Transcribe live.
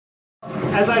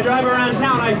as I drive around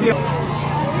town, I see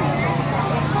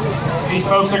these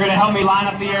folks are going to help me line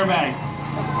up the airbag.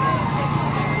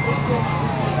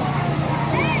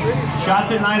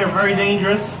 Shots at night are very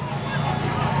dangerous.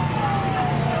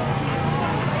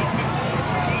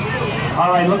 All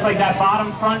right, looks like that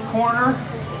bottom front corner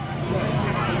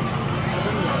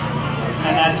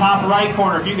and that top right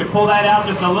corner. If you could pull that out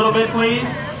just a little bit, please.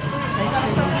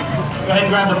 Go ahead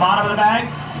and grab the bottom of the bag.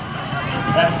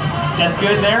 That's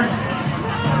good there.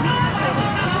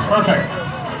 Perfect.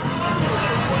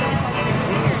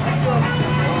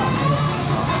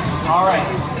 All right.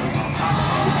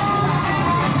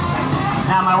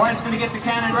 Now my wife's going to get the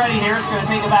cannon ready here. It's going to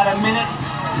take about a minute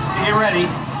to get ready.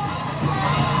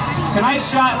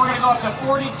 Tonight's shot, we're going to go up to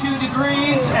 42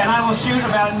 degrees, and I will shoot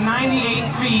about 98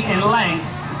 feet in length,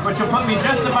 which will put me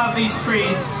just above these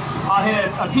trees. I'll hit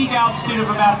a peak altitude of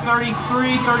about 33,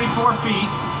 34 feet,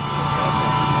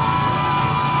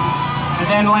 and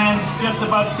then land just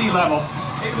above sea level.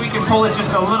 If we can pull it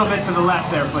just a little bit to the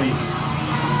left there, please.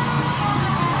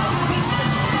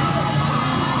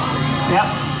 Yep.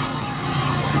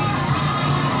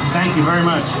 Thank you very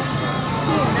much.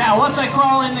 Now, once I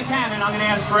crawl in the cannon, I'm going to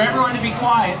ask for everyone to be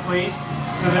quiet, please,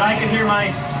 so that I can hear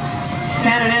my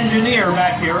cannon engineer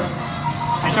back here.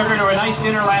 I took her to a nice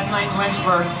dinner last night in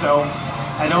Lynchburg, so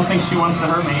I don't think she wants to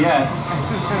hurt me yet.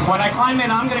 When I climb in,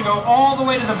 I'm going to go all the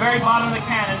way to the very bottom of the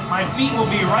cannon. My feet will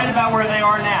be right about where they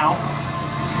are now.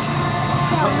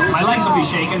 My legs will be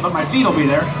shaking, but my feet will be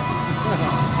there.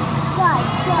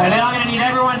 And then I'm going to need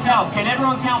everyone's help. Can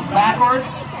everyone count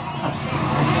backwards?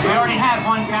 We already had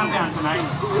one countdown tonight.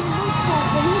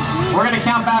 We're going to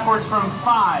count backwards from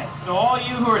 5. So all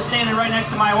you who are standing right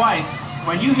next to my wife,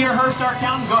 when you hear her start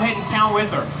counting, go ahead and count with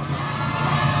her.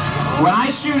 When I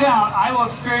shoot out, I will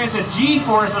experience a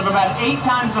G-force of about 8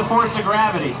 times the force of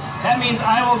gravity. That means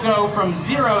I will go from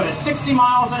 0 to 60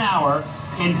 miles an hour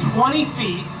in 20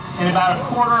 feet in about a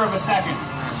quarter of a second.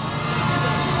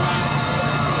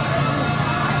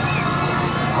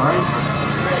 All right.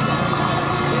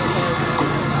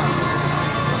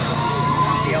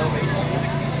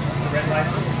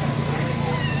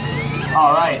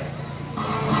 All right.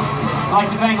 I'd like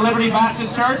to thank Liberty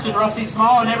Baptist Church and Rusty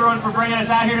Small and everyone for bringing us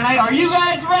out here tonight. Are you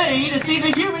guys ready to see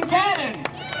the human cannon?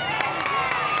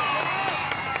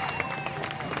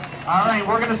 All right,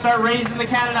 we're going to start raising the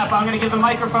cannon up. I'm going to give the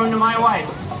microphone to my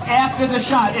wife. After the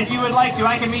shot, if you would like to,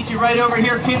 I can meet you right over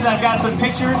here. Kids, I've got some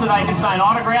pictures that I can sign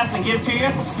autographs and give to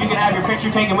you. You can have your picture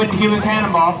taken with the human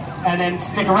cannonball and then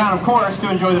stick around, of course,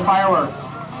 to enjoy the fireworks.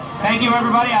 Thank you,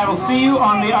 everybody. I will see you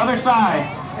on the other side.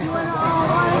 Ready?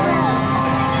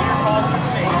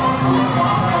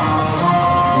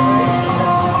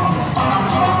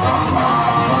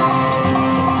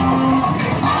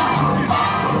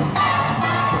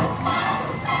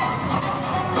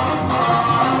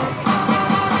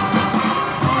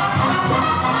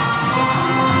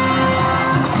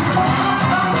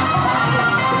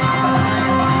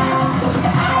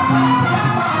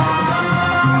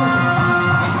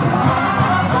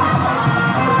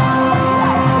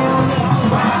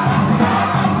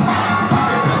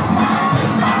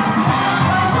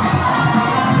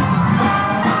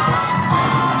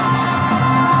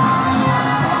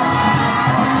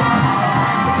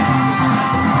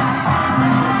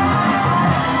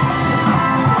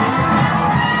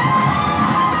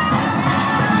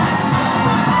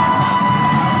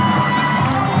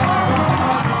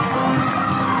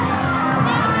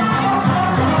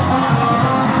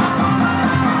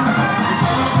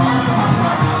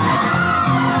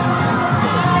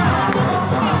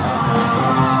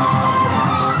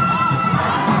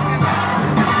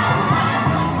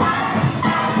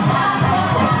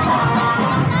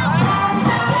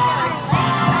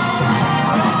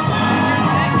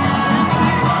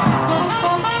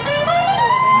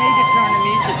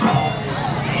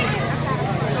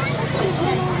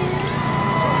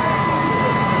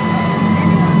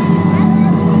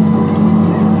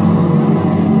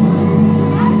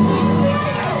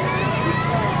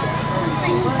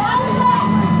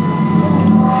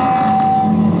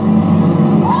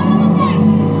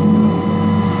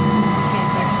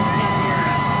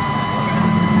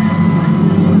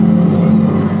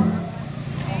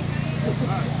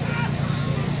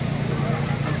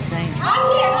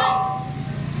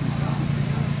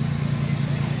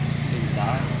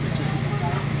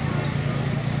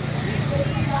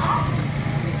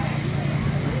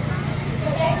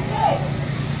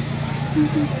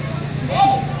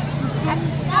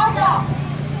 Now go.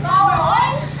 Power on.